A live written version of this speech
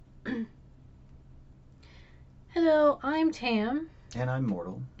Hello, I'm Tam, And I'm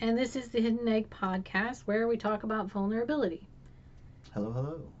Mortal. and this is the Hidden Egg podcast where we talk about vulnerability. Hello,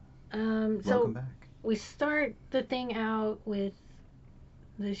 hello. So Welcome back. we start the thing out with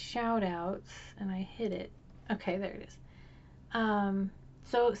the shout outs, and I hit it. Okay, there it is.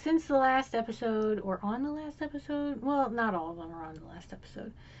 So since the last episode, or on the last episode, well, not all of them are on the last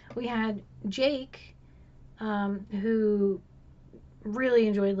episode, we had Jake, who really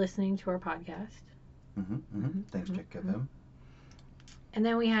enjoyed listening to our podcast. Thanks, Check FM. And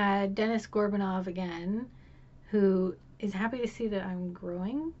then we had Dennis Gorbanov again, who is happy to see that I'm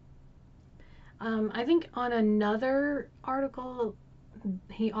growing. I think on another article,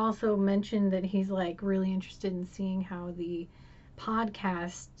 he also mentioned that he's like really interested in seeing how the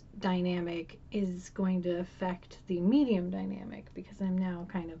podcast dynamic is going to affect the medium dynamic because I'm now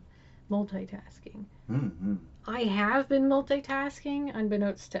kind of multitasking. Mm-hmm. I have been multitasking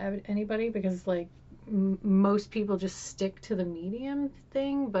unbeknownst to anybody because like most people just stick to the medium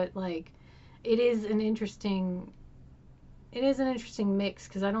thing, but like it is an interesting mix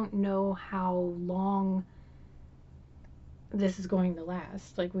because I don't know how long this is going to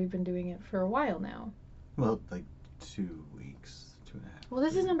last. Like we've been doing it for a while now. Well, like 2 weeks, 2.5. Well,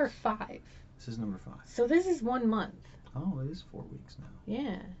 this is number 5. This is number 5. So this is 1 month. Oh, it is 4 weeks now.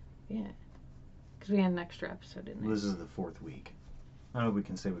 Yeah. Because we had an extra episode in there. This is the 4th week. I don't know if we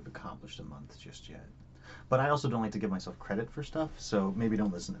can say we've accomplished a month just yet. But I also don't like to give myself credit for stuff, so maybe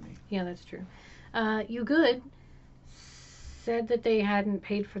don't listen to me. Yeah, that's true. You Good said that they hadn't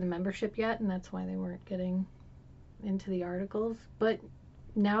paid for the membership yet, and that's why they weren't getting into the articles. But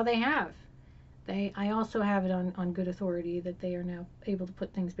now they have. I also have it on good authority that they are now able to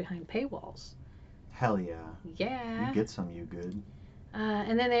put things behind paywalls. Hell yeah. Yeah. You get some, You Good.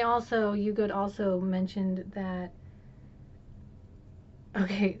 And then You Good also mentioned that.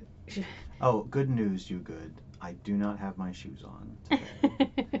 Okay. Oh, good news, You Good. I do not have my shoes on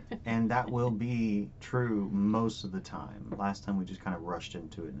today. And that will be true most of the time. Last time we just kind of rushed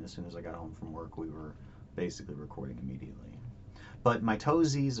into it, and as soon as I got home from work, we were basically recording immediately. But my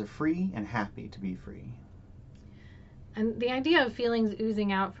toesies are free and happy to be free. And the idea of feelings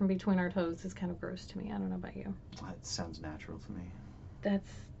oozing out from between our toes is kind of gross to me. I don't know about you. That sounds natural to me.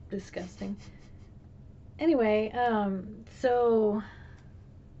 That's disgusting. Anyway, so...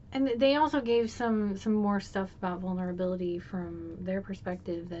 And they also gave some more stuff about vulnerability from their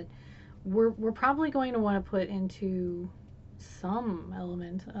perspective that we're probably going to want to put into some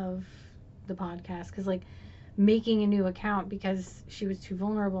element of the podcast because like making a new account because she was too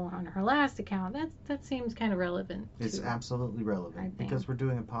vulnerable on her last account, that seems kind of relevant. It's absolutely relevant because we're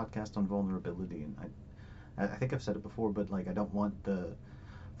doing a podcast on vulnerability, and I think I've said it before, but like I don't want the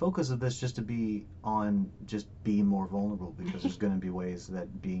focus of this just to be on just being more vulnerable because there's going to be ways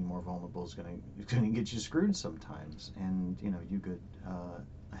that being more vulnerable is going to get you screwed sometimes, and you know You Good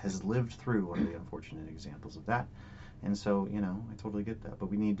has lived through one of the unfortunate examples of that, and so you know I totally get that,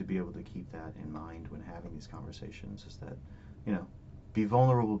 but we need to be able to keep that in mind when having these conversations, is that you know be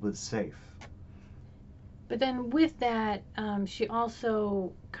vulnerable but safe. But then with that, she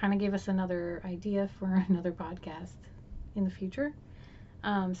also kind of gave us another idea for another podcast in the future.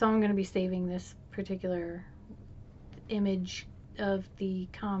 So I'm going to be saving this particular image of the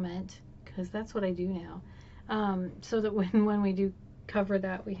comment because that's what I do now. So that when we do cover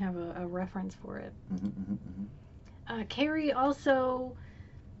that, we have a reference for it. Carrie also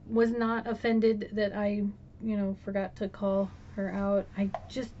was not offended that I, forgot to call her out. I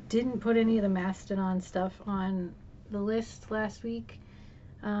just didn't put any of the Mastodon stuff on the list last week.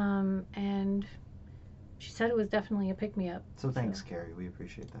 And she said it was definitely a pick-me-up. So thanks, Carrie. We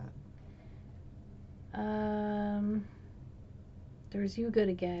appreciate that. There's You Good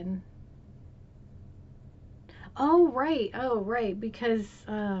again. Oh, right. Because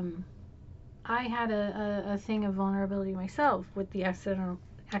I had a thing of vulnerability myself with the accidental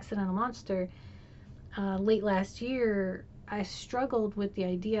monster. Late last year, I struggled with the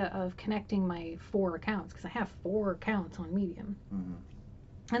idea of connecting my 4 accounts because I have 4 accounts on Medium.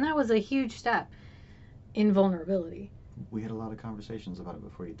 Mm-hmm. And that was a huge step in vulnerability. We had a lot of conversations about it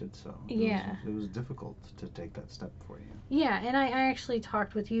before you did so. It was difficult to take that step for you. Yeah, and I actually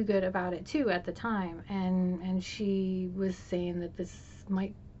talked with You Good about it too at the time, and she was saying that this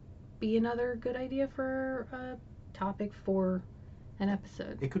might be another good idea for a topic for an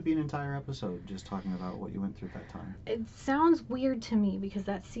episode. It could be an entire episode just talking about what you went through at that time. It sounds weird to me because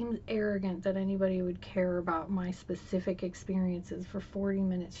that seems arrogant that anybody would care about my specific experiences for 40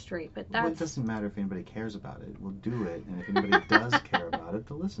 minutes straight. But it doesn't matter if anybody cares about it. We'll do it, and if anybody does care about it,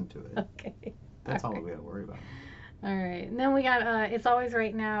 they'll listen to it. Okay. That's all we got to worry about. All right. And then we got It's Always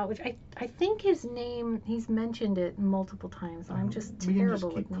Right Now, which I think his name, he's mentioned it multiple times, and I'm just terrible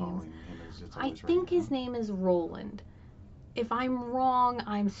with names. I think his name is Roland. If I'm wrong,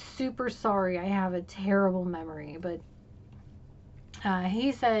 I'm super sorry. I have a terrible memory, but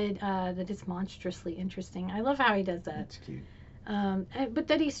he said that it's monstrously interesting. I love how he does that. That's cute. But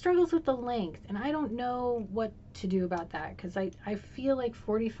that he struggles with the length, and I don't know what to do about that, because I feel like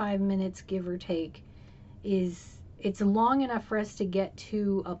 45 minutes, give or take, it's long enough for us to get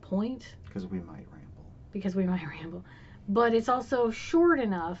to a point. Because we might ramble. But it's also short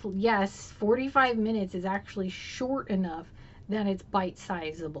enough. Yes, 45 minutes is actually short enough that it's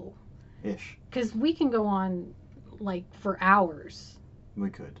bite-sizable. Ish. Because we can go on, like, for hours. We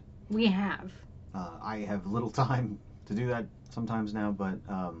could. We have. I have little time to do that sometimes now, but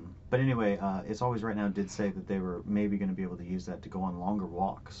anyway, It's Always Right Now did say that they were maybe going to be able to use that to go on longer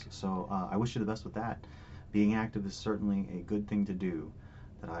walks. So I wish you the best with that. Being active is certainly a good thing to do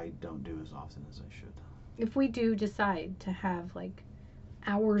that I don't do as often as I should. If we do decide to have like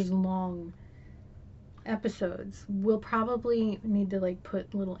hours long episodes, we'll probably need to like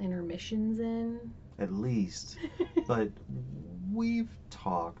put little intermissions in. At least. But we've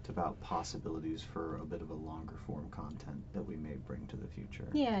talked about possibilities for a bit of a longer form content that we may bring to the future.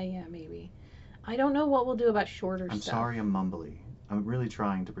 Yeah, maybe. I don't know what we'll do about shorter stuff. I'm sorry I'm mumbly. I'm really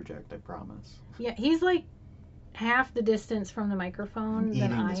trying to project, I promise. Yeah, he's like half the distance from the microphone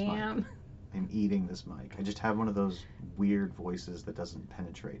than I am. I'm eating this mic. I just have one of those weird voices that doesn't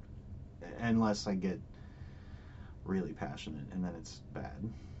penetrate unless I get really passionate, and then it's bad.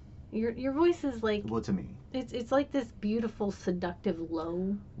 Your voice is like, well, to me, it's like this beautiful seductive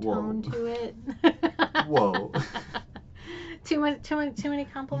low tone to it. Whoa. Too many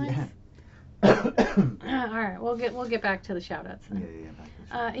compliments. Yeah. All right, we'll get back to the shout outs then.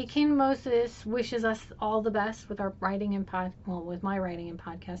 Yeah. Akin Moses wishes us all the best with our writing and with my writing and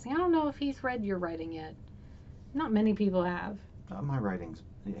podcasting. I don't know if he's read your writing yet. Not many people have. My writing's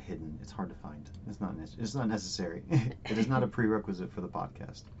hidden. It's hard to find. It's not necessary. It is not a prerequisite for the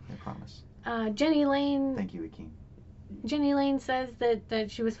podcast. I promise. Jenny Lane. Thank you, Akin. Jenny Lane says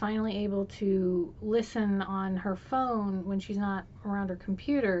that she was finally able to listen on her phone when she's not around her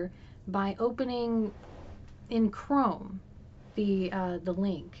computer by opening in Chrome the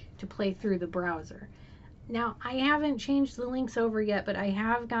link to play through the browser. Now, I haven't changed the links over yet, but I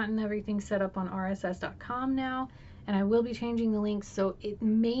have gotten everything set up on rss.com now, and I will be changing the links, so it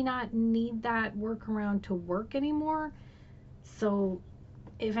may not need that workaround to work anymore. So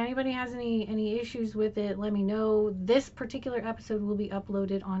if anybody has any issues with it, let me know. This particular episode will be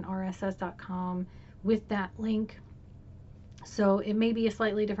uploaded on rss.com with that link. So it may be a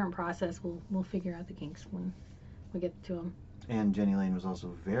slightly different process. We'll figure out the kinks when we get to them. And Jenny Lane was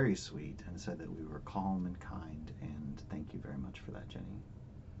also very sweet and said that we were calm and kind, and thank you very much for that, Jenny.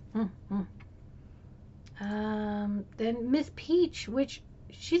 Then Miss Peach, which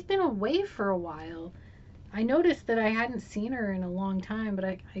she's been away for a while. I noticed that I hadn't seen her in a long time, but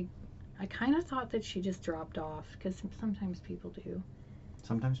I kind of thought that she just dropped off, because sometimes people do.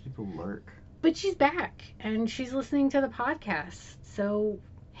 Sometimes people lurk. But she's back, and she's listening to the podcast, so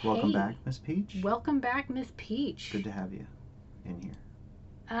welcome back, Miss Peach. Welcome back, Miss Peach. Good to have you in here.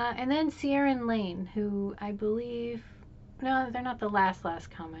 And then Sierra and Lane, who I believe... No, they're not the last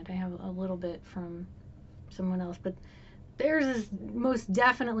comment. I have a little bit from someone else, but theirs is most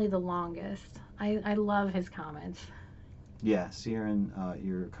definitely the longest. I love his comments. Yeah, Sierra,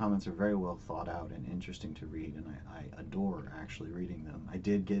 your comments are very well thought out and interesting to read, and I adore actually reading them. I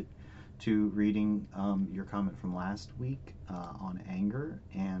did get to reading your comment from last week on anger,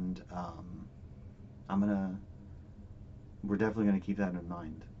 and we're definitely gonna keep that in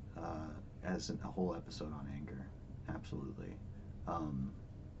mind as a whole episode on anger. Absolutely.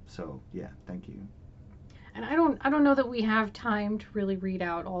 So yeah, thank you. And I don't know that we have time to really read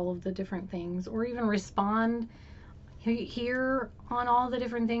out all of the different things or even respond here on all the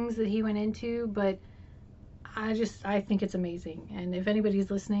different things that he went into, but I think it's amazing. And if anybody's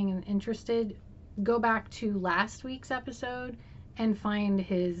listening and interested, go back to last week's episode and find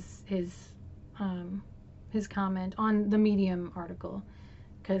his comment on the Medium article,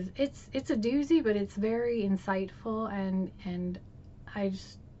 because it's a doozy, but it's very insightful, and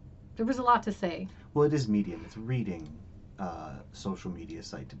there was a lot to say. Well, it is Medium. It's a reading social media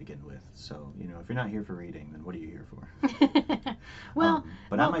site to begin with. So, if you're not here for reading, then what are you here for?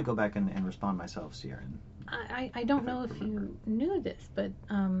 But I might go back and respond myself, Sierra. I don't know if you knew this, but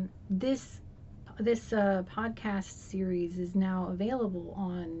this podcast series is now available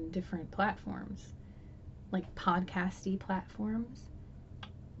on different platforms, like podcasty platforms.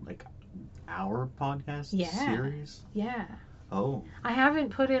 Like our podcast series? Yeah. Oh. I haven't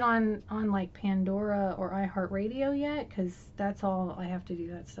put it on like Pandora or iHeartRadio yet, because that's all I have to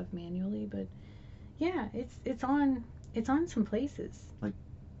do that stuff manually. But yeah, it's on some places. Like,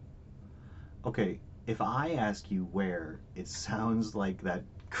 okay, if I ask you where, it sounds like that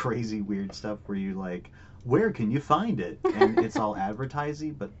crazy weird stuff where you like, where can you find it? And it's all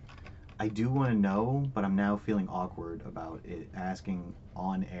advertising, but I do want to know, but I'm now feeling awkward about it asking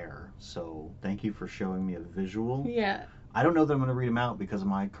on air. So thank you for showing me a visual. Yeah. I don't know that I'm going to read them out because of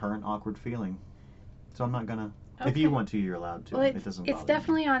my current awkward feeling. So I'm not going to. Okay. If you want to, you're allowed to. Well, it doesn't bother It's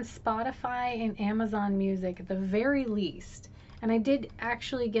definitely me. on Spotify and Amazon Music at the very least. And I did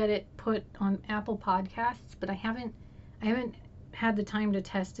actually get it put on Apple Podcasts, but I haven't had the time to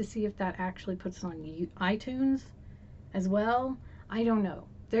test to see if that actually puts it on iTunes as well. I don't know.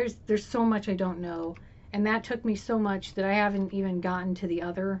 There's so much I don't know, and that took me so much that I haven't even gotten to the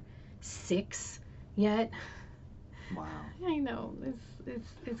other 6 yet. Wow. I know.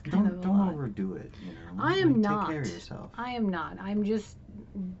 It's kind of a don't lot. overdo it, you know. I am not. Take care of yourself. I am not. I'm just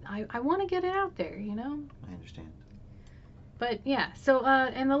I want to get it out there, you know? I understand. But yeah, so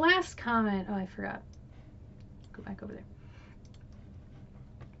and the last comment, I forgot. Go back over there.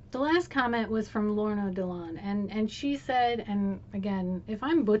 The last comment was from Lorna Delon, and she said, and again, if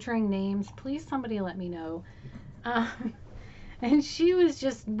I'm butchering names, please somebody let me know. And she was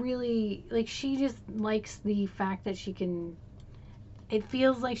just really, like, she just likes the fact that it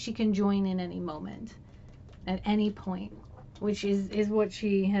feels like she can join in any moment, at any point, which is what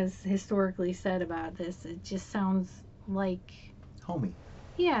she has historically said about this. It just sounds like... Homey.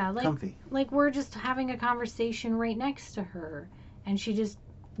 Yeah, like... Comfy. Like we're just having a conversation right next to her, and she just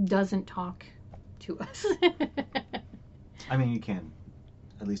doesn't talk to us. I mean, you can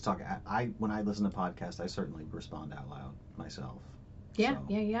at least talk. When I listen to podcasts, I certainly respond out loud myself. Yeah, so.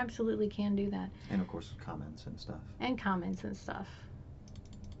 Yeah, you absolutely can do that. And of course, comments and stuff.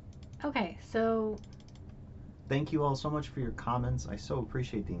 Okay, so thank you all so much for your comments. I so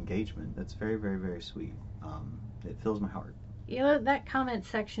appreciate the engagement. That's very, very, very sweet. It fills my heart. You know, that comment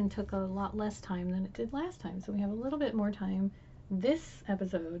section took a lot less time than it did last time, so we have a little bit more time this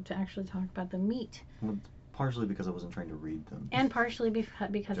episode to actually talk about the meat. Well, partially because I wasn't trying to read them. And partially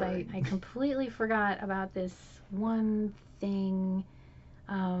because I completely forgot about this one thing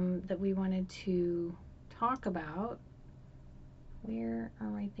that we wanted to talk about. Where are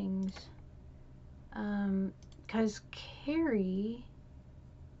my things? Because Carrie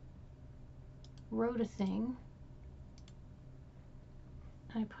wrote a thing.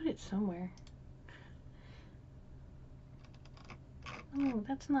 I put it somewhere. Oh,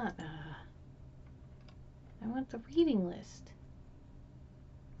 that's not... I want the reading list.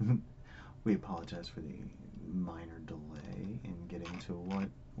 We apologize for the minor delay in getting to what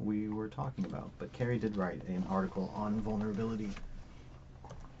we were talking about. But Carrie did write an article on vulnerability.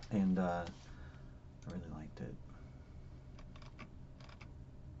 And I really liked it.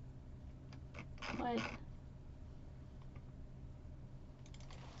 What?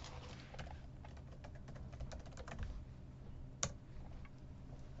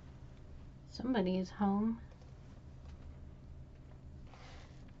 Somebody is home.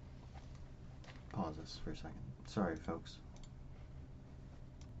 Pause this for a second. Sorry, folks.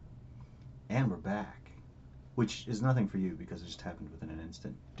 And we're back. Which is nothing for you because it just happened within an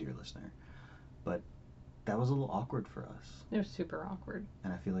instant, dear listener. But that was a little awkward for us. It was super awkward.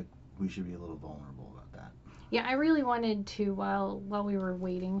 And I feel like we should be a little vulnerable about that. Yeah, I really wanted to, while we were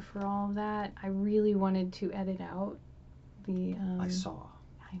waiting for all of that, I really wanted to edit out the... I saw.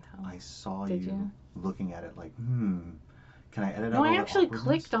 I know. I saw Did you looking at it like, can I edit out No, all I actually awkwardness?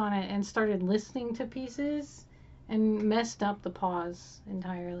 clicked on it and started listening to pieces and messed up the pause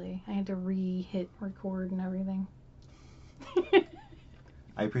entirely. I had to re-hit record and everything.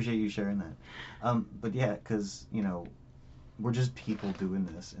 I appreciate you sharing that. But yeah, because, we're just people doing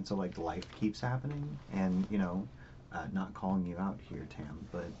this, and so, like, life keeps happening, and, not calling you out here, Tam,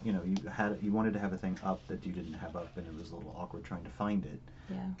 but, you wanted to have a thing up that you didn't have up, and it was a little awkward trying to find it.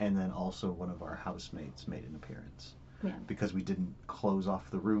 Yeah. And then also one of our housemates made an appearance. Yeah. Because we didn't close off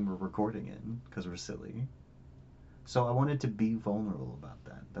the room we're recording in, because we're silly. So I wanted to be vulnerable about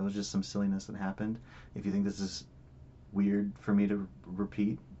that. That was just some silliness that happened. If you think this is weird for me to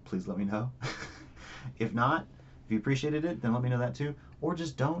repeat, please let me know. If not, if you appreciated it, then let me know that too. Or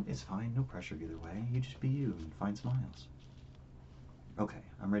just don't. It's fine. No pressure either way. You just be you and find smiles. Okay,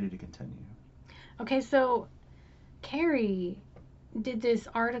 I'm ready to continue. Okay, so Carrie did this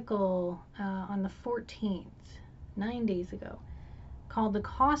article on the 14th, 9 days ago, called The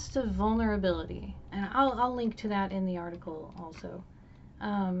Cost of Vulnerability. And I'll link to that in the article also.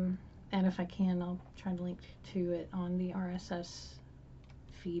 and if I can, I'll try to link to it on the RSS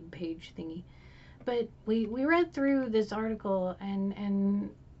feed page thingy. But we read through this article, and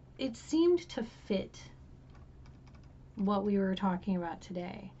it seemed to fit what we were talking about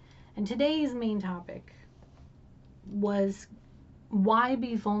today. And today's main topic was, why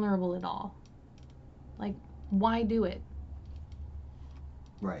be vulnerable at all? Like, why do it?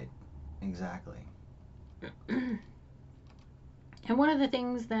 Right. Exactly. And one of the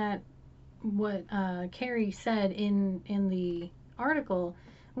things that what Carrie said in the article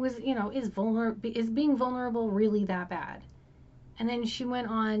was, is being vulnerable really that bad? And then she went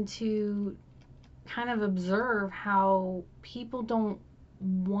on to kind of observe how people don't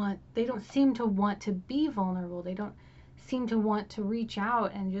seem to want to be vulnerable. They don't seem to want to reach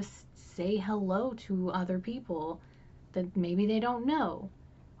out and just say hello to other people that maybe they don't know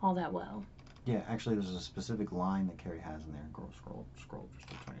all that well. Yeah, actually, there's a specific line that Carrie has in there. Scroll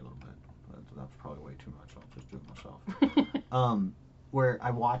just a tiny little bit. But that's probably way too much. I'll just do it myself. Where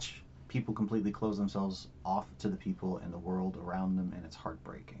I watch people completely close themselves off to the people and the world around them, and it's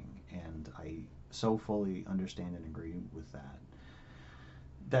heartbreaking. And I so fully understand and agree with that.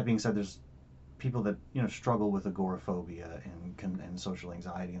 That being said, there's people that struggle with agoraphobia and social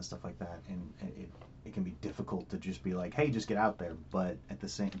anxiety and stuff like that, and it can be difficult to just be like, hey, just get out there. But at the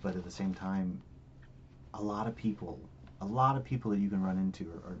same time, a lot of people that you can run into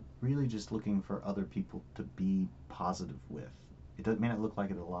are really just looking for other people to be positive with. It may not look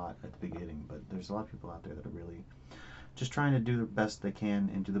like it a lot at the beginning, but there's a lot of people out there that are really just trying to do the best they can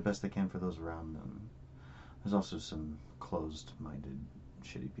and do the best they can for those around them. There's also some closed-minded,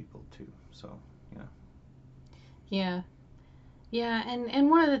 shitty people too. So, Yeah. Yeah, and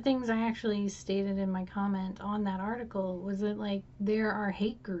one of the things I actually stated in my comment on that article was that, like, there are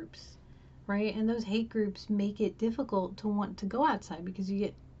hate groups, right? And those hate groups make it difficult to want to go outside because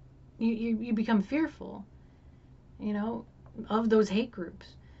you become fearful, of those hate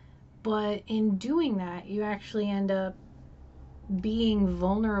groups. But in doing that, you actually end up being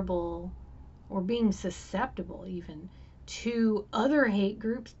vulnerable or being susceptible even to other hate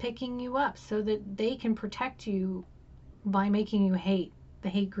groups picking you up so that they can protect you by making you hate the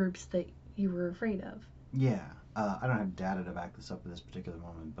hate groups that you were afraid of. Yeah. I don't have data to back this up at this particular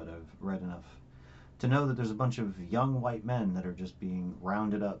moment, but I've read enough to know that there's a bunch of young white men that are just being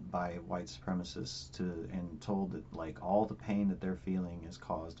rounded up by white supremacists and told that, like, all the pain that they're feeling is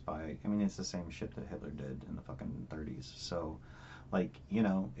caused by, I mean, it's the same shit that Hitler did in the fucking 30s. So, like,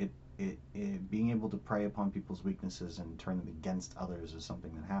 being able to prey upon people's weaknesses and turn them against others is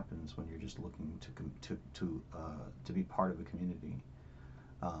something that happens when you're just looking to be part of a community,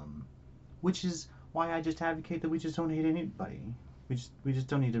 which is why I just advocate that we just don't hate anybody. We just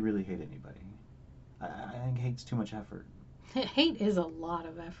don't need to really hate anybody. I think hate's too much effort. Hate is a lot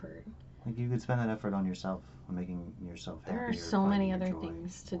of effort. Like, you could spend that effort on yourself, on making yourself happy. There are so many other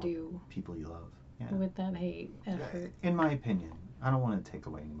things to do. People you love. Yeah. With that hate effort. In my opinion, I don't want to take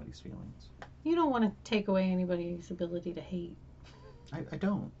away anybody's feelings. You don't want to take away anybody's ability to hate. I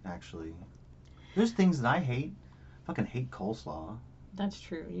don't, actually. There's things that I hate. I fucking hate coleslaw. That's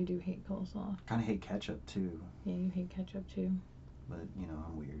true. You do hate coleslaw. Kind of hate ketchup, too. Yeah, you hate ketchup, too. But,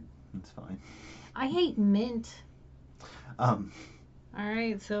 I'm weird. It's fine. I hate mint.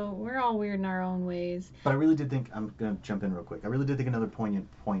 Alright, so we're all weird in our own ways. But I really did think, I'm going to jump in real quick, I really did think another poignant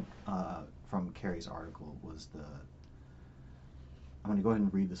point from Carrie's article was I'm going to go ahead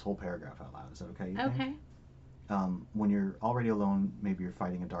and read this whole paragraph out loud. Is that okay? Okay. When you're already alone, maybe you're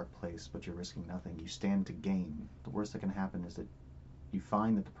fighting a dark place, but you're risking nothing. You stand to gain. The worst that can happen is that you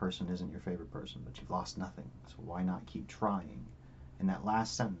find that the person isn't your favorite person, but you've lost nothing. So why not keep trying? And that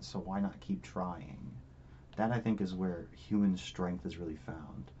last sentence, so why not keep trying? That, I think, is where human strength is really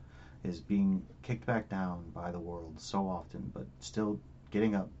found, is being kicked back down by the world so often, but still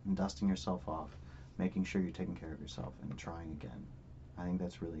getting up and dusting yourself off, making sure you're taking care of yourself and trying again. I think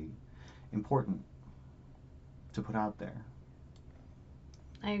that's really important to put out there.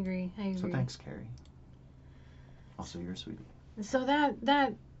 I agree. So thanks, Carrie. Also, you're a sweetie. So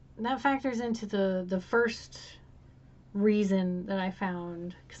that factors into the first reason that I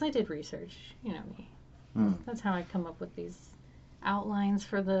found, because I did research, you know me. That's how I come up with these outlines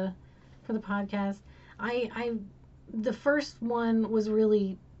for the podcast. The first one was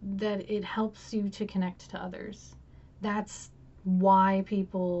really that it helps you to connect to others. That's why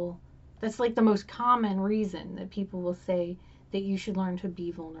that's like the most common reason that people will say that you should learn to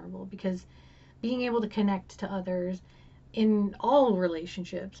be vulnerable, because being able to connect to others in all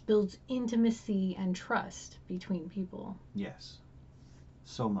relationships builds intimacy and trust between people. Yes.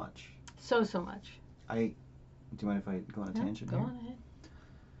 So much. So much. Do you mind if I go on a tangent here? Go on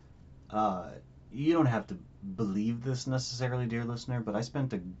You don't have to believe this necessarily, dear listener, but I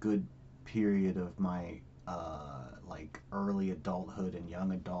spent a good period of my like early adulthood and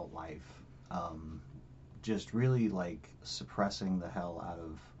young adult life just really like suppressing the hell out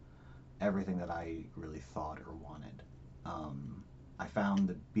of everything that I really thought or wanted. I found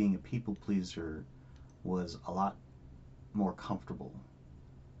that being a people pleaser was a lot more comfortable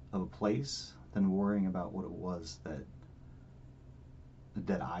of a place than worrying about what it was that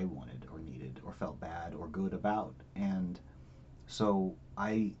I wanted or needed or felt bad or good about. And so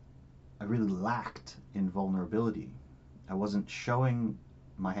I really lacked in vulnerability. I wasn't showing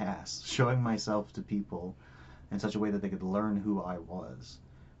my ass, showing myself to people in such a way that they could learn who I was.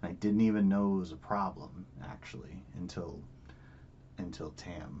 And I didn't even know it was a problem actually until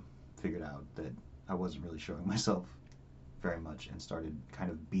Tam figured out that I wasn't really showing myself very much and started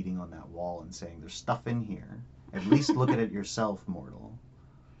kind of beating on that wall and saying, there's stuff in here. At least look at it yourself, mortal.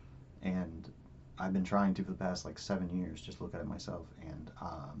 And I've been trying to for the past like 7 years just look at it myself. And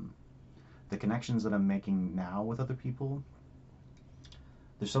the connections that I'm making now with other people,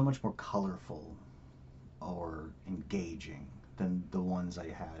 they're so much more colorful or engaging than the ones I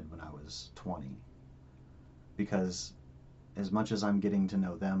had when I was 20. Because as much as I'm getting to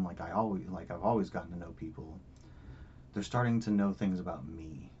know them I've always gotten to know people, they're starting to know things about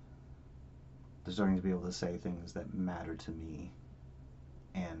me. They're starting to be able to say things that matter to me,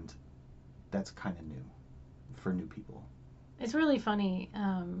 and that's kind of new for new people. It's really funny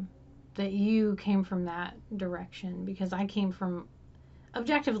that you came from that direction, because I came from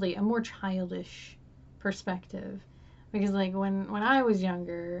objectively a more childish perspective. Because like when I was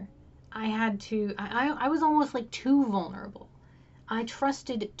younger, I was almost like too vulnerable. I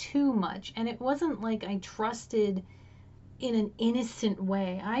trusted too much, and it wasn't like I trusted in an innocent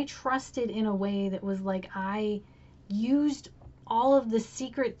way. I trusted in a way that was like I used all of the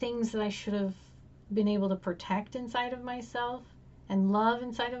secret things that I should have been able to protect inside of myself and love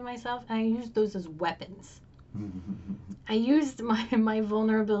inside of myself, and I used those as weapons. I used my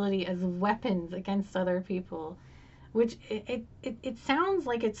vulnerability as weapons against other people, which it sounds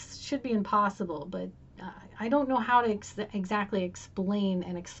like it should be impossible, but I don't know how to exactly explain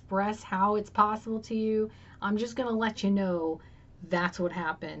and express how it's possible to you. I'm just going to let you know that's what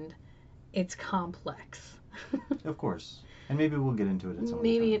happened. It's complex. Of course. And maybe we'll get into it at some point.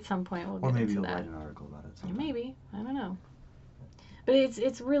 Maybe at some point we'll get into that. Or maybe you'll write an article about it sometime. Maybe. I don't know. But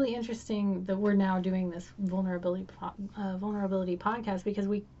it's really interesting that we're now doing this vulnerability podcast, because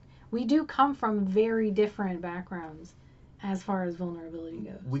we do come from very different backgrounds as far as vulnerability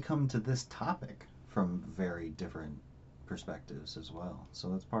goes. We come to this topic from very different perspectives as well. So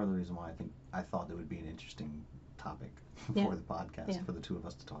that's part of the reason why I thought it would be an interesting topic for the podcast, for the two of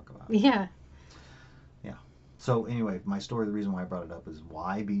us to talk about. Yeah. Yeah. So anyway, my story, the reason why I brought it up is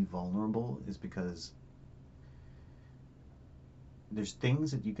why be vulnerable is because there's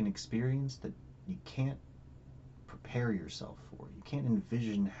things that you can experience that you can't prepare yourself for. You can't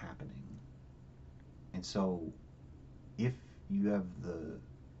envision happening. And so if you have the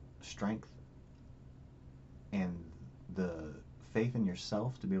strength and the faith in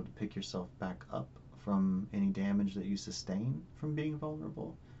yourself to be able to pick yourself back up from any damage that you sustain from being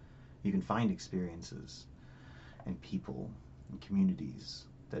vulnerable, you can find experiences and people and communities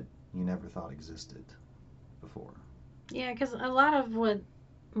that you never thought existed before. Yeah, because a lot of what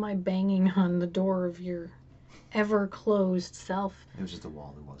my banging on the door of your ever-closed self... It was just a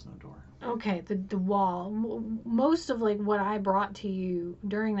wall. There was no door. Okay, the wall. Most of like what I brought to you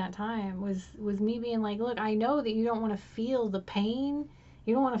during that time was me being like, look, I know that you don't want to feel the pain.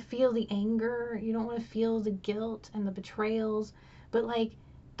 You don't want to feel the anger. You don't want to feel the guilt and the betrayals. But like,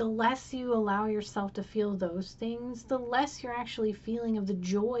 the less you allow yourself to feel those things, the less you're actually feeling of the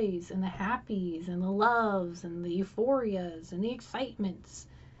joys and the happies and the loves and the euphorias and the excitements.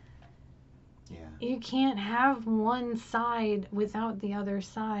 Yeah. You can't have one side without the other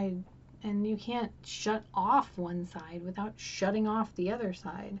side, and you can't shut off one side without shutting off the other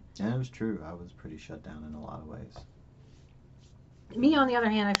side. And it was true. I was pretty shut down in a lot of ways. Me, on the other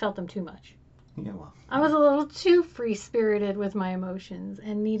hand, I felt them too much. Yeah, well. I was a little too free-spirited with my emotions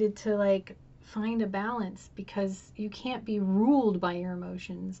and needed to, like, find a balance, because you can't be ruled by your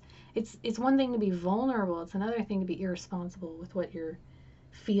emotions. It's one thing to be vulnerable. It's another thing to be irresponsible with what you're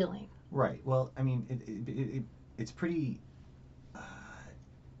feeling. Right. Well, I mean, it's pretty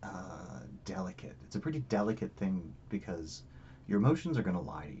delicate. It's a pretty delicate thing, because your emotions are going to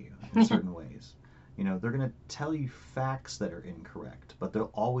lie to you in certain ways. You know, they're going to tell you facts that are incorrect, but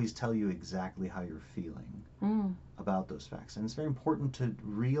they'll always tell you exactly how you're feeling about those facts. And it's very important to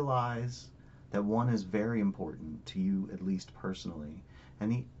realize that one is very important to you, at least personally,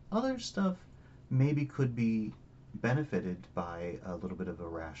 and the Other stuff maybe could be benefited by a little bit of a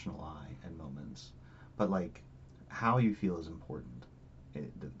rational eye at moments. But like, how you feel is important.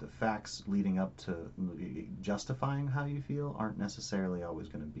 The facts leading up to justifying how you feel aren't necessarily always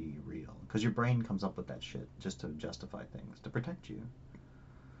going to be real. Because your brain comes up with that shit just to justify things, to protect you.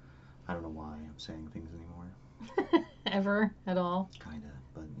 I don't know why I'm saying things anymore. Ever at all. Kinda,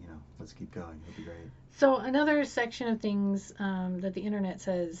 but let's keep going. It'll be great. So another section of things that the internet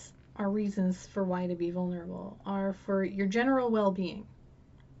says are reasons for why to be vulnerable are for your general well-being.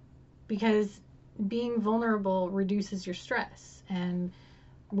 Because being vulnerable reduces your stress. And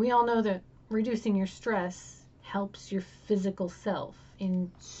we all know that reducing your stress helps your physical self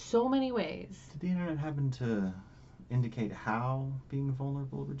in so many ways. Did the internet happen to indicate how being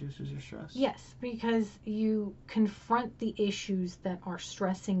vulnerable reduces your stress? Yes, because you confront the issues that are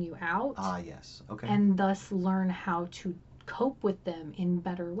stressing you out. Ah, yes. Okay. And thus learn how to cope with them in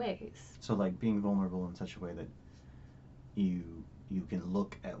better ways. So like being vulnerable in such a way that you can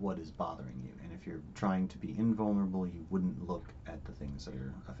look at what is bothering you, and if you're trying to be invulnerable, you wouldn't look at the things that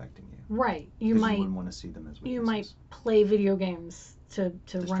are affecting you. Right. You wouldn't want to see them as weaknesses. You might play video games to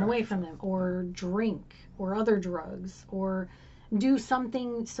run away from them, or drink, or other drugs, or do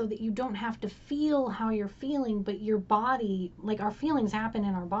something so that you don't have to feel how you're feeling, but your body, like our feelings happen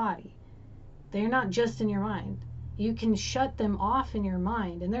in our body. They're not just in your mind. You can shut them off in your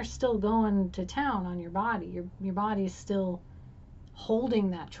mind, and they're still going to town on your body. Your body is still holding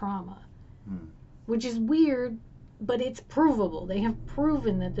that trauma, which is weird, but it's provable. They have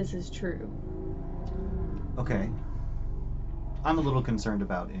proven that this is true. Okay. I'm a little concerned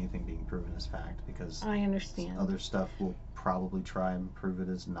about anything being proven as fact, because I understand other stuff will probably try and prove it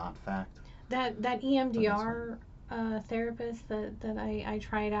as not fact. That EMDR therapist that I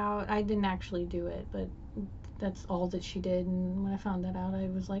tried out, I didn't actually do it, but that's all that she did. And when I found that out, I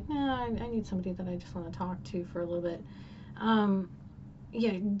was like, nah, I need somebody that I just want to talk to for a little bit.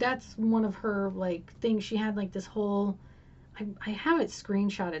 Yeah, that's one of her like things. She had like this whole, I have it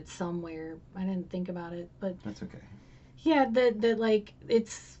screenshotted somewhere. I didn't think about it, but that's okay. Yeah, that like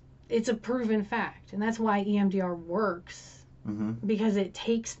it's a proven fact, and that's why EMDR works. Mm-hmm. Because it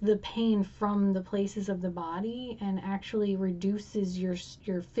takes the pain from the places of the body and actually reduces your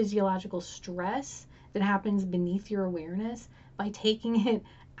physiological stress that happens beneath your awareness by taking it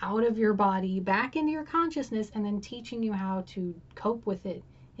out of your body, back into your consciousness, and then teaching you how to cope with it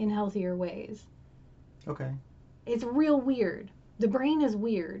in healthier ways. Okay. It's real weird. The brain is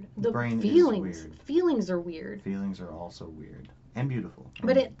weird. The brain feelings, is weird. Feelings are weird. Feelings are also weird. And beautiful.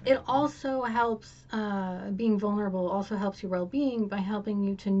 But it also helps, being vulnerable also helps your well-being by helping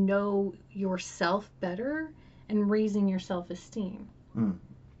you to know yourself better and raising your self-esteem. And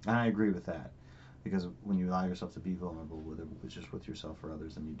I agree with that. Because when you allow yourself to be vulnerable, whether it's just with yourself or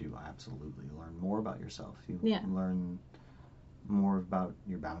others, then you do absolutely learn more about yourself. You learn more about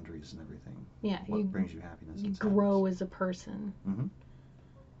your boundaries and everything. Yeah. What brings you happiness. You grow as a person.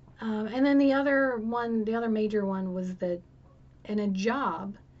 Mm-hmm. And then the other major one was that in a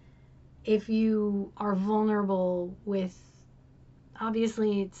job, if you are vulnerable with,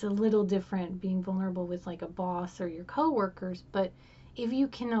 obviously it's a little different being vulnerable with like a boss or your coworkers, but if you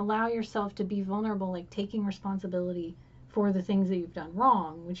can allow yourself to be vulnerable, like taking responsibility for the things that you've done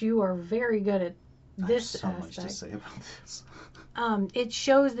wrong, which you are very good at this aspect. I have so much to say about this. It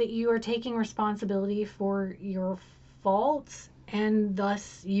shows that you are taking responsibility for your faults, and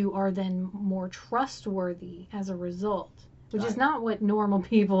thus you are then more trustworthy as a result, which is not what normal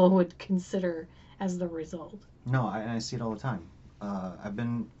people would consider as the result. No, I see it all the time. I've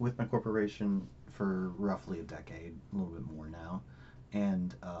been with my corporation for roughly a decade, a little bit more now.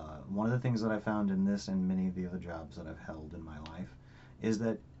 And one of the things that I found in this and many of the other jobs that I've held in my life is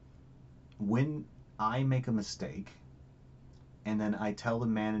that when I make a mistake and then I tell the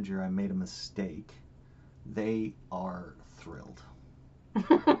manager I made a mistake, they are thrilled.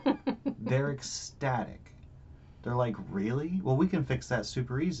 They're ecstatic. They're like, really? Well, we can fix that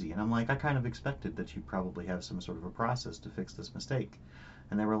super easy. And I'm like, I kind of expected that you probably have some sort of a process to fix this mistake.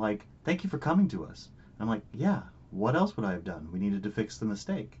 And they were like, thank you for coming to us. And I'm like, yeah. What else would I have done? We needed to fix the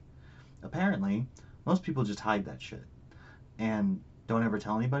mistake. Apparently, most people just hide that shit and don't ever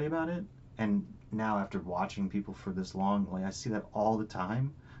tell anybody about it. And now, after watching people for this long, like I see that all the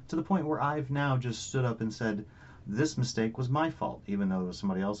time, to the point where I've now just stood up and said, this mistake was my fault, even though it was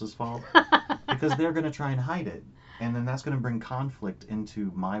somebody else's fault, because they're going to try and hide it. And then that's going to bring conflict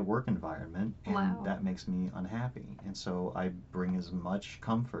into my work environment, and that makes me unhappy. And so I bring as much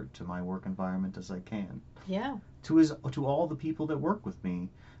comfort to my work environment as I can. Yeah. To all the people that work with me,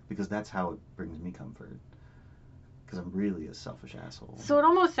 because that's how it brings me comfort. because I'm really a selfish asshole. So it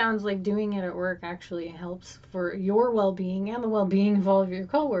almost sounds like doing it at work actually helps for your well-being and the well-being of all of your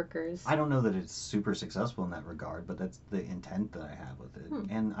coworkers. I don't know that it's super successful in that regard, but that's the intent that I have with it.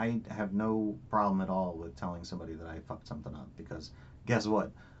 And I have no problem at all with telling somebody that I fucked something up, because guess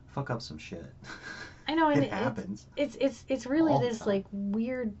what? Fuck up some shit. I know, and it happens. It's really this like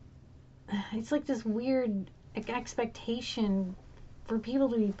weird. It's like this weird expectation for people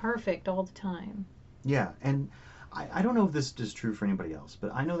to be perfect all the time. Yeah, and I don't know if this is true for anybody else,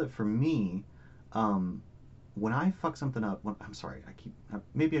 but I know that for me, when I fuck something up, I'm sorry,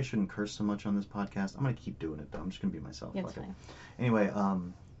 maybe I shouldn't curse so much on this podcast. I'm gonna keep doing it though. I'm just gonna be myself. That's fine. Anyway,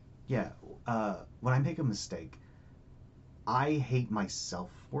 when I make a mistake, I hate myself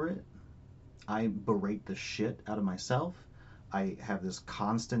for it. I berate the shit out of myself. I have this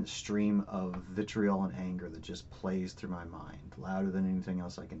constant stream of vitriol and anger that just plays through my mind, louder than anything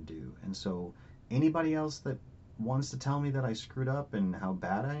else I can do. And so anybody else that wants to tell me that I screwed up and how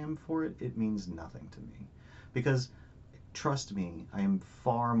bad I am for it, it means nothing to me. Because, trust me, I am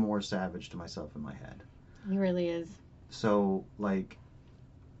far more savage to myself in my head. He really is. So, like,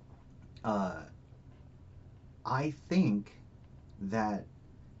 I think that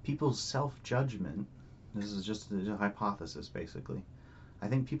people's self-judgment, this is just a hypothesis basically, I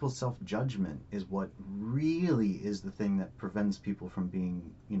think people's self-judgment is what really is the thing that prevents people from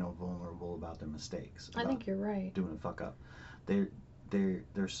being, vulnerable about their mistakes. I think you're right. Doing a fuck up. They're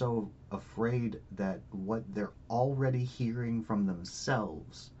so afraid that what they're already hearing from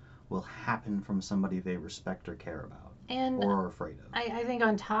themselves will happen from somebody they respect or care about. And or are afraid of. I think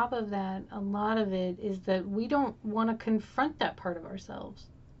on top of that, a lot of it is that we don't want to confront that part of ourselves.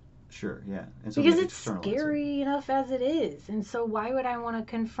 Sure, yeah. And so because it's scary enough as it is. And so why would I want to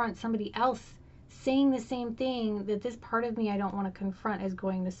confront somebody else saying the same thing that this part of me I don't want to confront is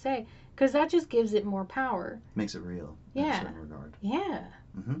going to say? Because that just gives it more power. Makes it real. Yeah. In a certain regard. Yeah.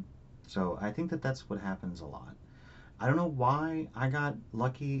 Mm-hmm. So I think that that's what happens a lot. I don't know why I got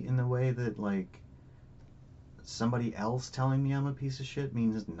lucky in the way that, like, somebody else telling me I'm a piece of shit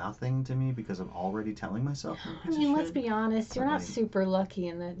means nothing to me because I'm already telling myself I'm a piece of shit. Let's be honest. You're not super lucky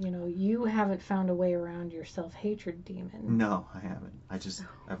in that, you haven't found a way around your self-hatred demon. No, I haven't.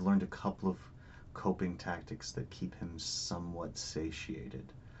 I've learned a couple of coping tactics that keep him somewhat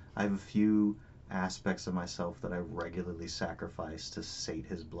satiated. I have a few aspects of myself that I regularly sacrifice to sate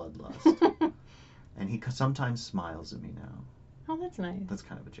his bloodlust. And he sometimes smiles at me now. Oh, that's nice. That's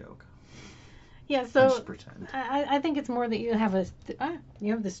kind of a joke. Yeah, so I just pretend. I think it's more that you have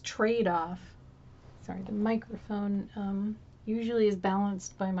this trade-off. Sorry, the microphone usually is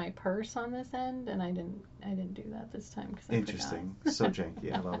balanced by my purse on this end, and I didn't do that this time because I Interesting. forgot. So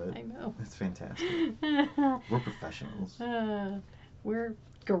janky. I love it. I know. It's fantastic. We're professionals. We're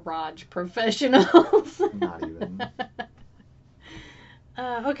garage professionals. Not even.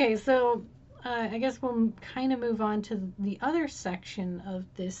 Okay, so I guess we'll kind of move on to the other section of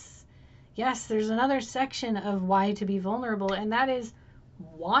this. Yes, there's another section of why to be vulnerable, and that is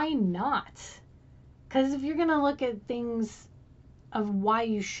why not? Because if you're going to look at things of why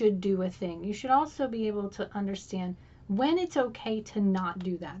you should do a thing, you should also be able to understand when it's okay to not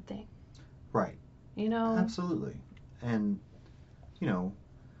do that thing. Right. Absolutely. And,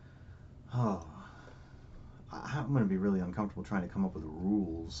 I'm going to be really uncomfortable trying to come up with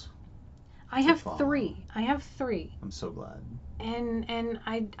rules. I have three. I'm so glad. And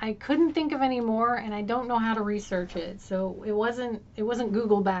I couldn't think of any more, and I don't know how to research it, so it wasn't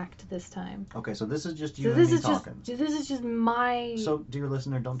Google backed this time. Okay, so this is just you and me talking. This is just my. So, dear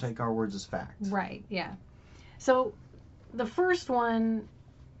listener, don't take our words as fact. Right. Yeah. So, the first one,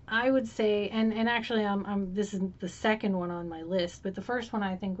 I would say, and actually, this is the second one on my list, but the first one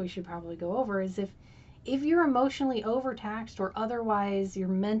I think we should probably go over is if you're emotionally overtaxed or otherwise your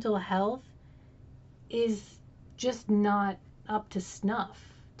mental health is just not up to snuff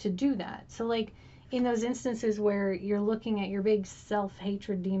to do that. So like in those instances where you're looking at your big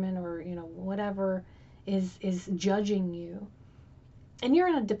self-hatred demon or whatever is judging you and you're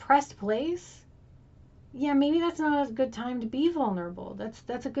in a depressed place, yeah, maybe that's not a good time to be vulnerable.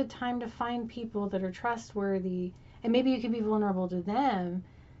 That's a good time to find people that are trustworthy, and maybe you can be vulnerable to them,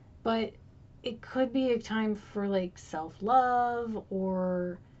 but it could be a time for like self-love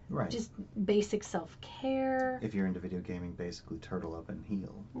or just basic self-care. If you're into video gaming, basically turtle up and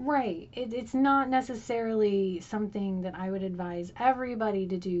heal. Right. It's not necessarily something that I would advise everybody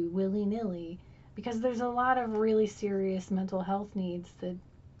to do willy-nilly, because there's a lot of really serious mental health needs that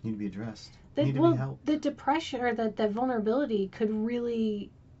need to be addressed. Need to be helped. The depression or the vulnerability could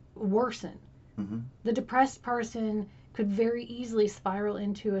really worsen. Mm-hmm. The depressed person could very easily spiral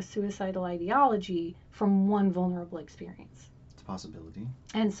into a suicidal ideology from one vulnerable experience. It's a possibility.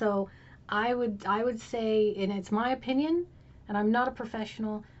 And so I would say, and it's my opinion, and I'm not a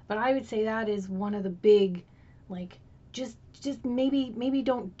professional, but I would say that is one of the big, like, just maybe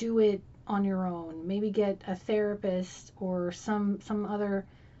don't do it on your own. Maybe get a therapist or some other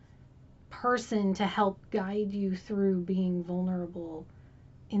person to help guide you through being vulnerable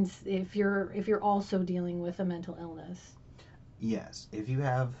if you're also dealing with a mental illness. Yes, if you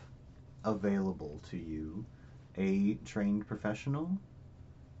have available to you a trained professional,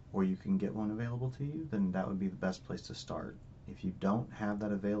 or you can get one available to you, then that would be the best place to start. If you don't have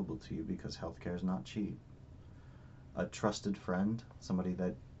that available to you because healthcare is not cheap, a trusted friend, somebody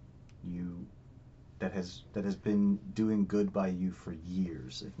you that has been doing good by you for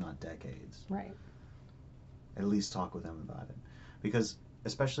years, if not decades. Right. At least talk with them about it, because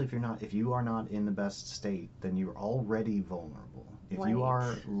especially if you are not in the best state, then you're already vulnerable. If right. you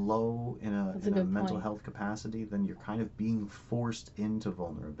are low in a mental point. health capacity, then you're kind of being forced into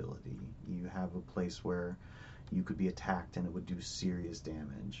vulnerability. You have a place where you could be attacked and it would do serious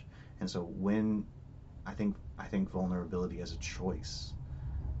damage. And so when I think vulnerability as a choice.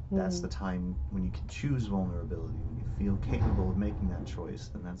 That's the time when you can choose vulnerability, when you feel capable of making that choice,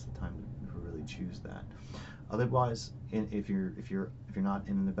 then that's the time to really choose that. Otherwise, if you're not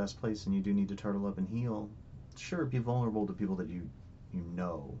in the best place and you do need to turtle up and heal, sure, be vulnerable to people that you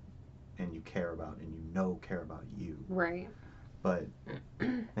know and you care about and you know care about you. Right. But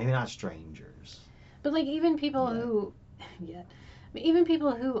maybe not strangers. But like even people who even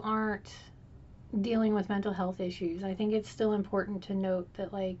people who aren't dealing with mental health issues, I think it's still important to note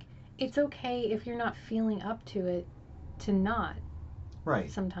that, like, it's okay if you're not feeling up to it to not.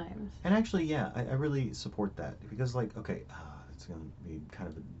 Right. Sometimes. And actually, yeah, I really support that because, like, okay, it's going to be kind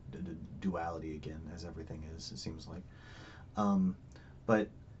of a duality again, as everything is, it seems like. But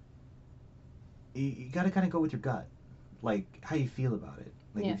you got to kind of go with your gut, like how you feel about it.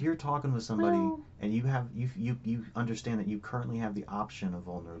 Like if you're talking with somebody and you understand that you currently have the option of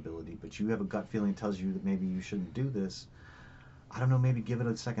vulnerability, but you have a gut feeling that tells you that maybe you shouldn't do this, I don't know, maybe give it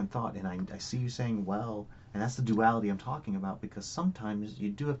a second thought. And I see you saying, well, and that's the duality I'm talking about, because sometimes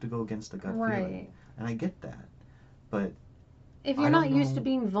you do have to go against the gut feeling. And I get that. But if you're not used to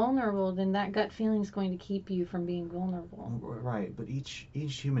being vulnerable, then that gut feeling is going to keep you from being vulnerable. Right, but each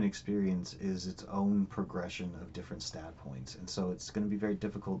human experience is its own progression of different stat points, and so it's going to be very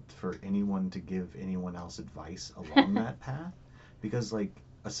difficult for anyone to give anyone else advice along that path, because like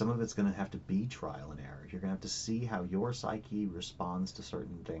some of it's going to have to be trial and error. You're going to have to see how your psyche responds to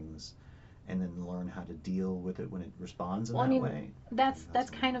certain things, and then learn how to deal with it when it responds in that way.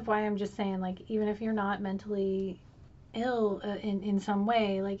 That's kind of why I'm just saying, like, even if you're not mentally ill in some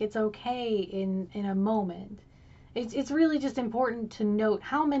way, like, it's okay in a moment. It's really just important to note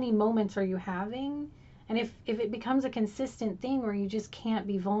how many moments are you having, and if it becomes a consistent thing where you just can't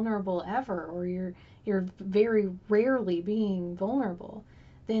be vulnerable ever, or you're very rarely being vulnerable,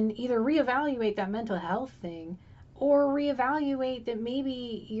 then either reevaluate that mental health thing, or reevaluate that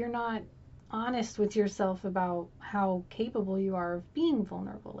maybe you're not honest with yourself about how capable you are of being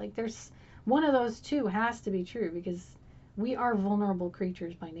vulnerable. Like, there's one of those two has to be true, because we are vulnerable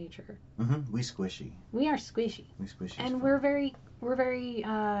creatures by nature. We squishy. We are squishy. We squishy. And we're very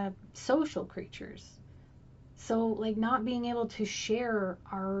social creatures. So, like, not being able to share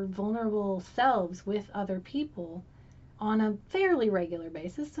our vulnerable selves with other people on a fairly regular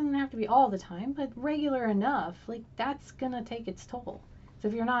basis, doesn't have to be all the time, but regular enough, like, that's gonna take its toll. So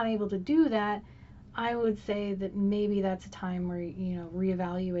if you're not able to do that, I would say that maybe that's a time where,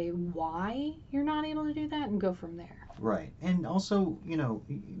 reevaluate why you're not able to do that and go from there. Right. And also,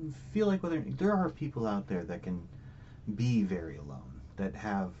 you feel like there are people out there that can be very alone, that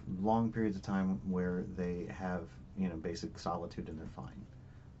have long periods of time where they have, basic solitude and they're fine.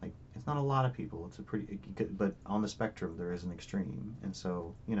 Like, it's not a lot of people. It's a pretty, but on the spectrum, there is an extreme. And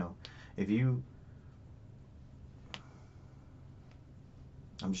so, if you,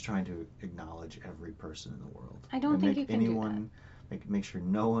 I'm just trying to acknowledge every person in the world. I don't think you can do that. Make sure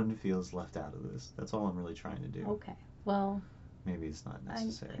no one feels left out of this. That's all I'm really trying to do. Okay. Well, maybe it's not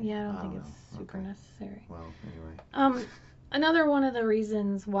necessary. I don't think it's super necessary. Well, anyway. Another one of the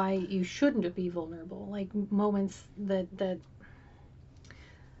reasons why you shouldn't be vulnerable, like moments that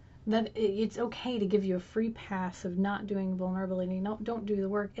it's okay to give you a free pass of not doing vulnerability, don't do the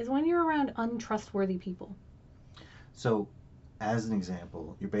work, is when you're around untrustworthy people. So, as an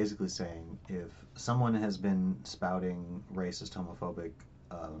example, you're basically saying if someone has been spouting racist, homophobic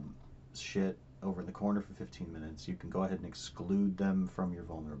shit over in the corner for 15 minutes, you can go ahead and exclude them from your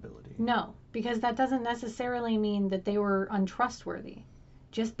vulnerability. No, because that doesn't necessarily mean that they were untrustworthy.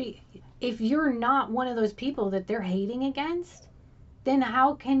 If you're not one of those people that they're hating against, then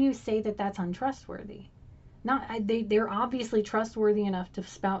how can you say that that's untrustworthy? They're obviously trustworthy enough to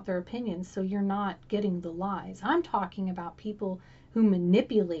spout their opinions, so you're not getting the lies. I'm talking about people who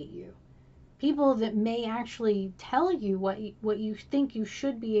manipulate you. People that may actually tell you what you think you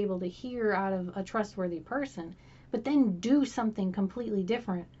should be able to hear out of a trustworthy person, but then do something completely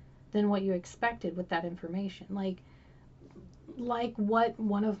different than what you expected with that information. Like what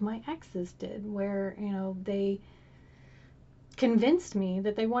one of my exes did, where, they convinced me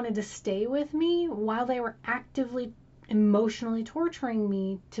that they wanted to stay with me while they were actively emotionally torturing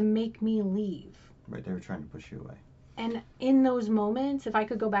me to make me leave. Right, they were trying to push you away. And in those moments, if I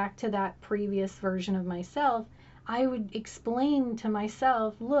could go back to that previous version of myself, I would explain to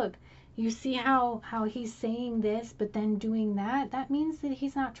myself, look, you see how he's saying this, but then doing that? That means that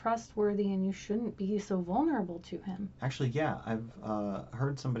he's not trustworthy and you shouldn't be so vulnerable to him. Actually, yeah, I've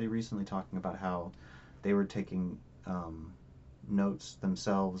heard somebody recently talking about how they were taking notes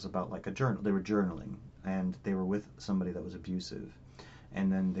themselves about like a journal. They were journaling and they were with somebody that was abusive. And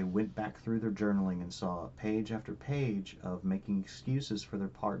then they went back through their journaling and saw page after page of making excuses for their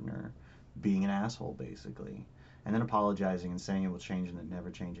partner being an asshole, basically. And then apologizing and saying it will change and then never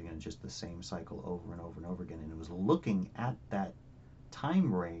changing, and just the same cycle over and over and over again. And it was looking at that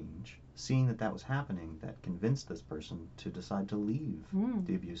time range, seeing that that was happening, that convinced this person to decide to leave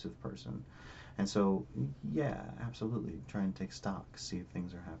the abusive person. And so, yeah, absolutely, try and take stock, see if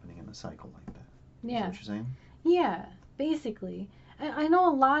things are happening in a cycle like that. Yeah. Is that what you're saying? Yeah, basically. I know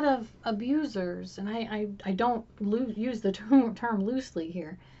a lot of abusers, and I don't use the term loosely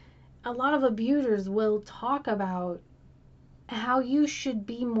here. A lot of abusers will talk about how you should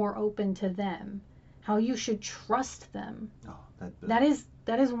be more open to them, how you should trust them. Oh, that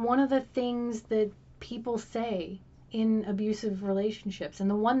is one of the things that people say in abusive relationships, and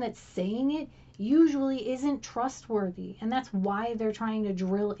the one that's saying it usually isn't trustworthy, and that's why they're trying to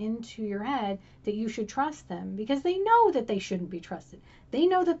drill into your head that you should trust them, because they know that they shouldn't be trusted. They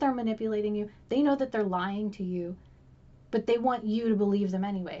know that they're manipulating you. They know that they're lying to you, but they want you to believe them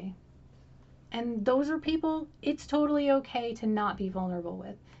anyway. And those are people it's totally okay to not be vulnerable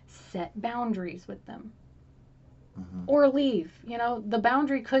with. Set boundaries with them. Or leave. The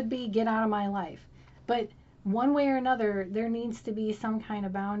boundary could be get out of my life. But one way or another, there needs to be some kind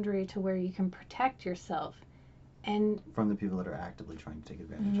of boundary to where you can protect yourself. And from the people that are actively trying to take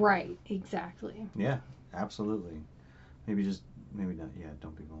advantage. Right, exactly. Yeah, absolutely. Maybe not. Yeah,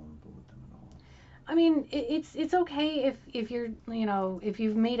 don't be vulnerable with them at all. I mean, it's okay if you're, if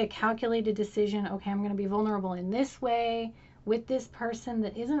you've made a calculated decision. Okay, I'm going to be vulnerable in this way with this person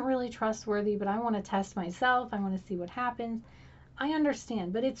that isn't really trustworthy, but I want to test myself. I want to see what happens. I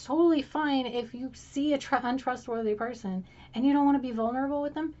understand, but it's totally fine if you see a untrustworthy person and you don't want to be vulnerable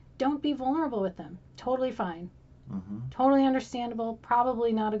with them. Don't be vulnerable with them. Totally fine. Totally understandable.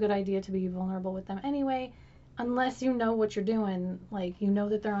 Probably not a good idea to be vulnerable with them anyway, unless you know what you're doing. Like, you know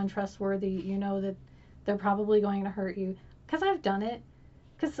that they're untrustworthy. You know that they're probably going to hurt you. Because I've done it.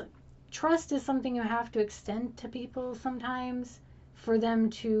 Because trust is something you have to extend to people sometimes for them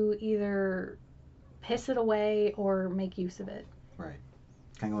to either piss it away or make use of it. Right.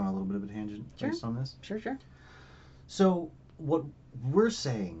 Can I go on a little bit of a tangent based on this? Sure. So what we're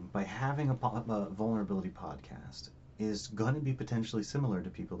saying by having a vulnerability podcast is going to be potentially similar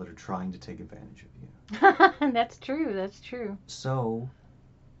to people that are trying to take advantage of you. That's true. So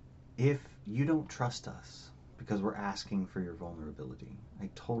if you don't trust us because we're asking for your vulnerability, I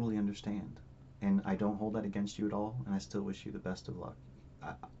totally understand. And I don't hold that against you at all, and I still wish you the best of luck.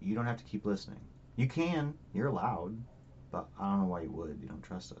 You don't have to keep listening. You can. You're allowed. But I don't know why you would. You don't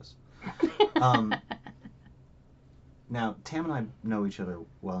trust us. Now, Tam and I know each other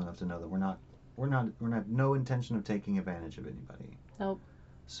well enough to know that we're not no intention of taking advantage of anybody. Nope.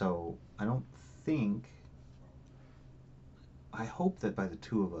 So I hope that by the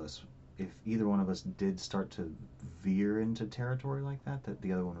two of us, if either one of us did start to veer into territory like that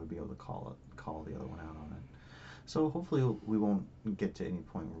the other one would be able to call the other one out on it. So hopefully we won't get to any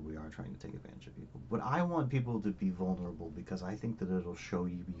point where we are trying to take advantage of people. But I want people to be vulnerable because I think that it'll show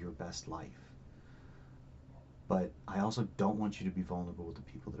you your best life. But I also don't want you to be vulnerable with the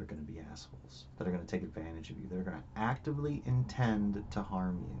people that are going to be assholes, that are going to take advantage of you, that are going to actively intend to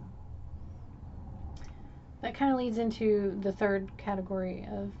harm you. That kind of leads into the third category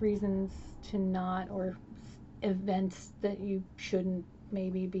of reasons to not, or events that you shouldn't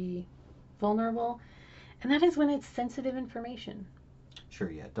maybe be vulnerable. And that is when it's sensitive information. Sure,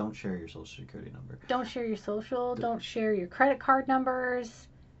 yeah. Don't share your social security number. Don't share your social. Don't share your credit card numbers.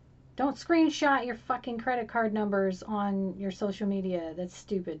 Don't screenshot your fucking credit card numbers on your social media. That's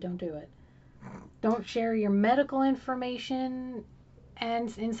stupid. Don't do it. Don't share your medical information,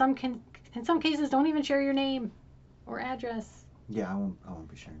 and in some cases, don't even share your name or address. Yeah, I won't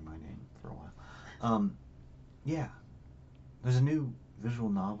be sharing my name for a while. Yeah, there's a new visual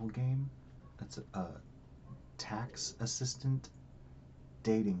novel game. It's a tax assistant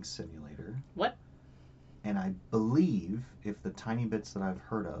dating simulator. What? And I believe, if the tiny bits that I've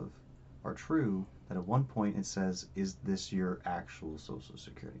heard of are true, that at one point it says, "Is this your actual social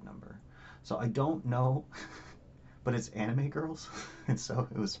security number?" So I don't know, but it's anime girls, and so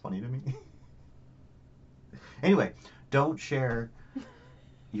it was funny to me. Anyway, don't share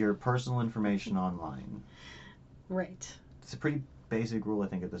your personal information online. Right. It's a pretty basic rule, I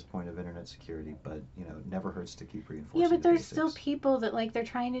think, at this point of internet security, but it never hurts to keep reinforcing. Yeah, but there's basics. still people that they're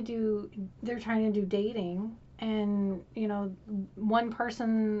trying to do dating, and one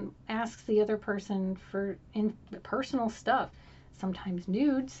person asks the other person for personal stuff, sometimes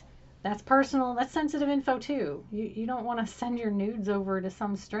nudes. That's personal. That's sensitive info too. You don't want to send your nudes over to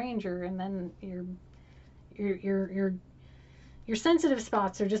some stranger, and then your sensitive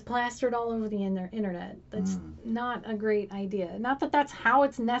spots are just plastered all over the internet. That's not a great idea. Not that that's how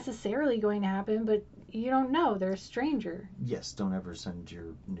it's necessarily going to happen, but you don't know. They're a stranger. Yes, don't ever send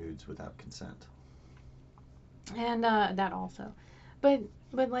your nudes without consent. And that also. But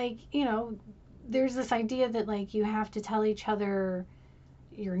there's this idea that you have to tell each other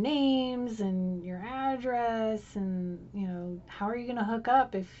your names and your address, and how are you going to hook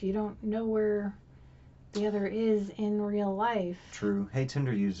up if you don't know where the other is in real life. True. Hey,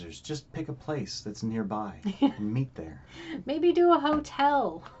 Tinder users, just pick a place that's nearby and meet there. Maybe do a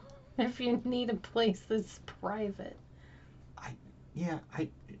hotel if you need a place that's private.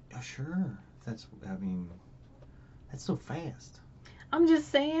 Sure. That's so fast. I'm just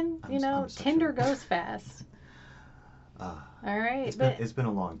saying, Tinder goes fast. All right, it's been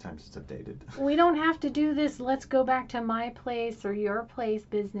a long time since I've dated. We don't have to do this. Let's go back to my place or your place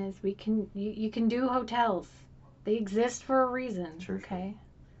business. You can do hotels. They exist for a reason. Sure. Okay.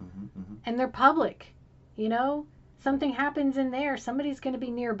 Mm-hmm. And they're public. Something happens in there. Somebody's going to be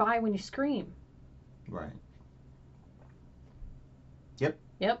nearby when you scream. Right.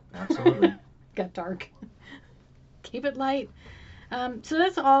 Yep. Absolutely. Got dark. Keep it light. So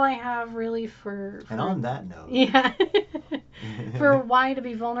that's all I have really for And on that note. Yeah. For why to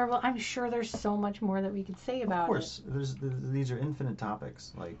be vulnerable. I'm sure there's so much more that we could say about it. Of course. These are infinite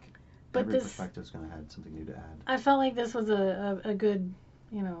topics. But every perspective is going to add something new to add. I felt like this was a good,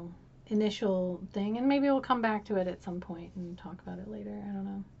 initial thing. And maybe we'll come back to it at some point and talk about it later. I don't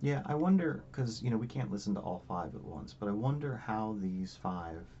know. Yeah, I wonder, because, we can't listen to all 5 at once. But I wonder how these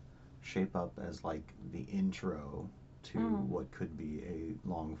 5 shape up as, the intro to what could be a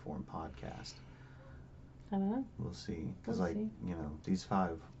long-form podcast. I don't know. We'll see. Because, these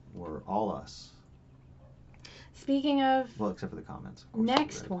 5 were all us. Speaking of... Well, except for the comments.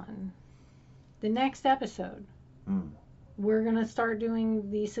 Next one. The next episode. We're going to start doing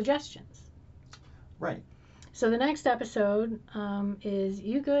the suggestions. Right. So the next episode is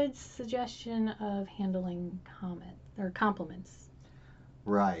YouGood's suggestion of handling compliments.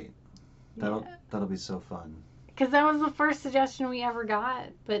 Right. That'll be so fun. Because that was the first suggestion we ever got,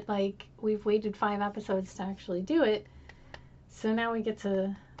 but we've waited 5 episodes to actually do it. So now we get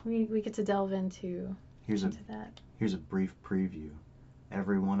to delve into that. Here's a brief preview.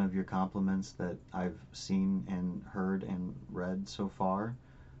 Every one of your compliments that I've seen and heard and read so far,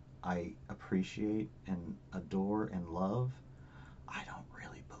 I appreciate and adore and love. I don't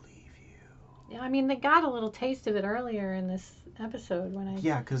really believe you. Yeah, they got a little taste of it earlier in this episode when I...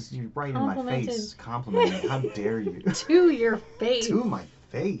 Yeah, because you're right in my face complimenting. How dare you? To your face. To my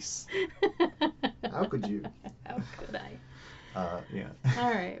face. How could you? How could I? Yeah.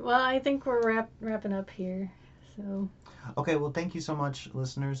 All right. Well, I think we're wrapping up here. So. Okay. Well, thank you so much,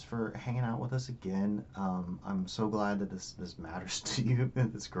 listeners, for hanging out with us again. I'm so glad that this matters to you.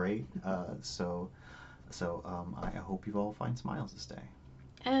 It's great. So I hope you all find smiles this day.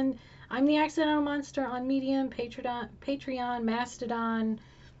 And I'm the Accidental Monster on Medium, Patreon, Mastodon.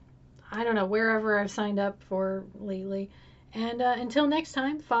 I don't know, wherever I've signed up for lately. And until next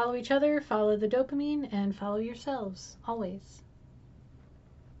time, follow each other, follow the dopamine, and follow yourselves, always.